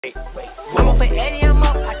I'm up for Eddie, I'm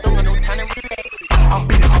up. I don't got no time to relax. I'm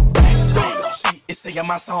beating her back. She is singing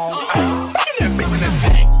my song. I'm that bitch in the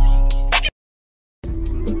tank.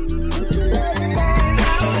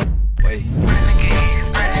 Wait.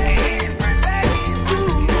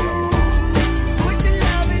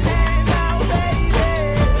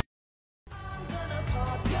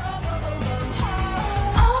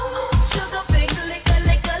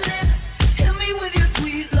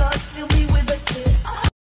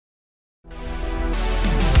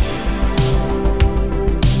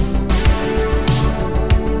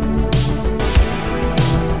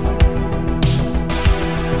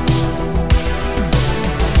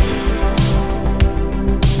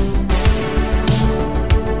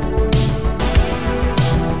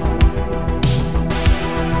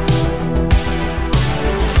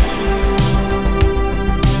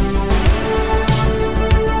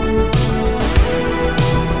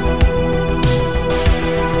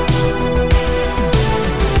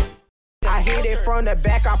 From the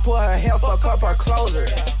back, I put her hair, fuck up her closer.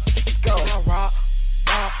 Let's go. Rock,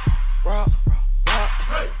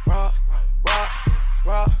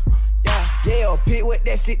 yeah. Yeah, bitch, what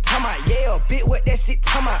that shit talking about? Yeah, bitch, what that shit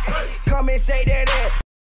talking about? Come and say that.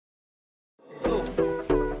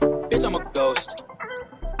 Bitch, I'm a ghost.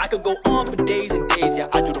 I could go on for days and days, yeah,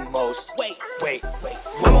 I do the most. Wait.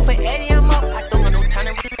 I'm up for Eddie, I'm up. I don't got no time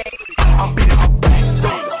to relax. I'm beating her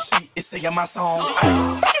back. She is singing my song.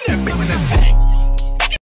 I'm that bitch in the tank.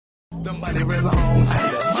 Somebody real long.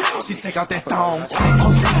 She take out that thong.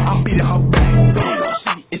 I'm beating her back.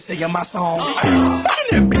 She is singing my song. I'm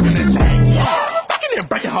that bitch in the tank. Back in there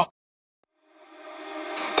breaking her.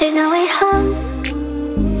 There's no way home,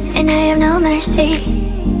 and I have no mercy.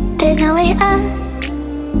 There's no way up,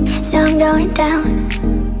 so I'm going down.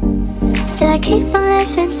 Still I keep on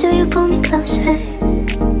living, so you pull me closer.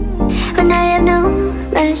 When I have no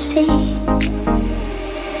mercy,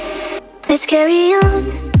 let's carry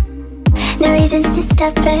on. No reasons to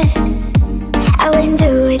stop it. I wouldn't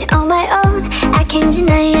do it on my own, I can't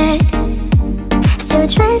deny it. Still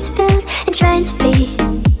trying to build and trying to be.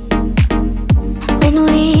 When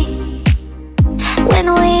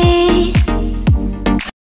we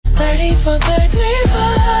ready for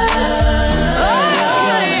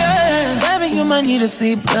 35. Baby, you might need a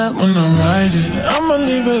seatbelt when I'm riding. I'ma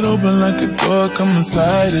leave it open like a door, come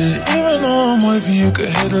inside it. Even though I'm waving, you could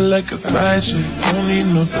hit it like a side chick. Don't need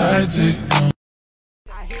no side dick, no.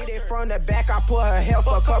 I hit it from the back, I put her hair,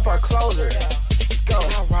 fuck up her closer. Let's go.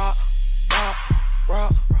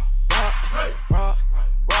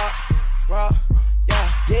 Rock, yeah.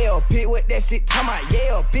 Yeah, bitch, what that shit talking about?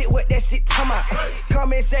 Yeah, bitch, what that shit talking about?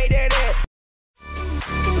 Come and say that.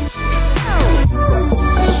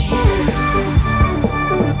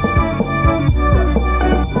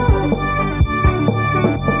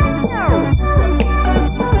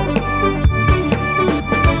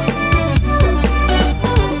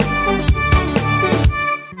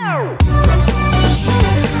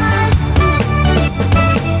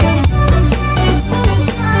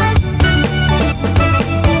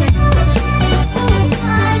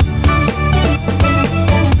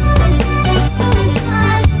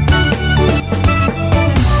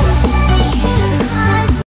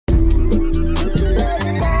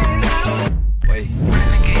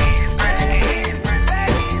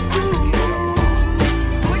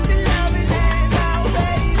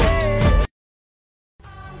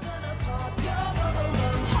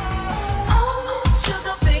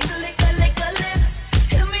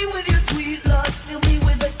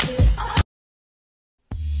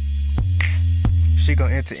 She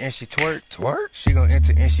gon' enter and she twerk. She gon'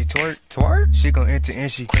 enter and she twerk. She gon' enter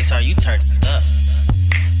and she. Chris, are you turned up?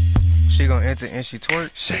 She gon' enter and she twerk.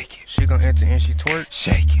 Shake it. She gon' enter and she twerk.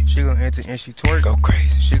 Shake it. She gon' enter and she twerk. Go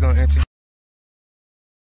crazy. She gon' enter.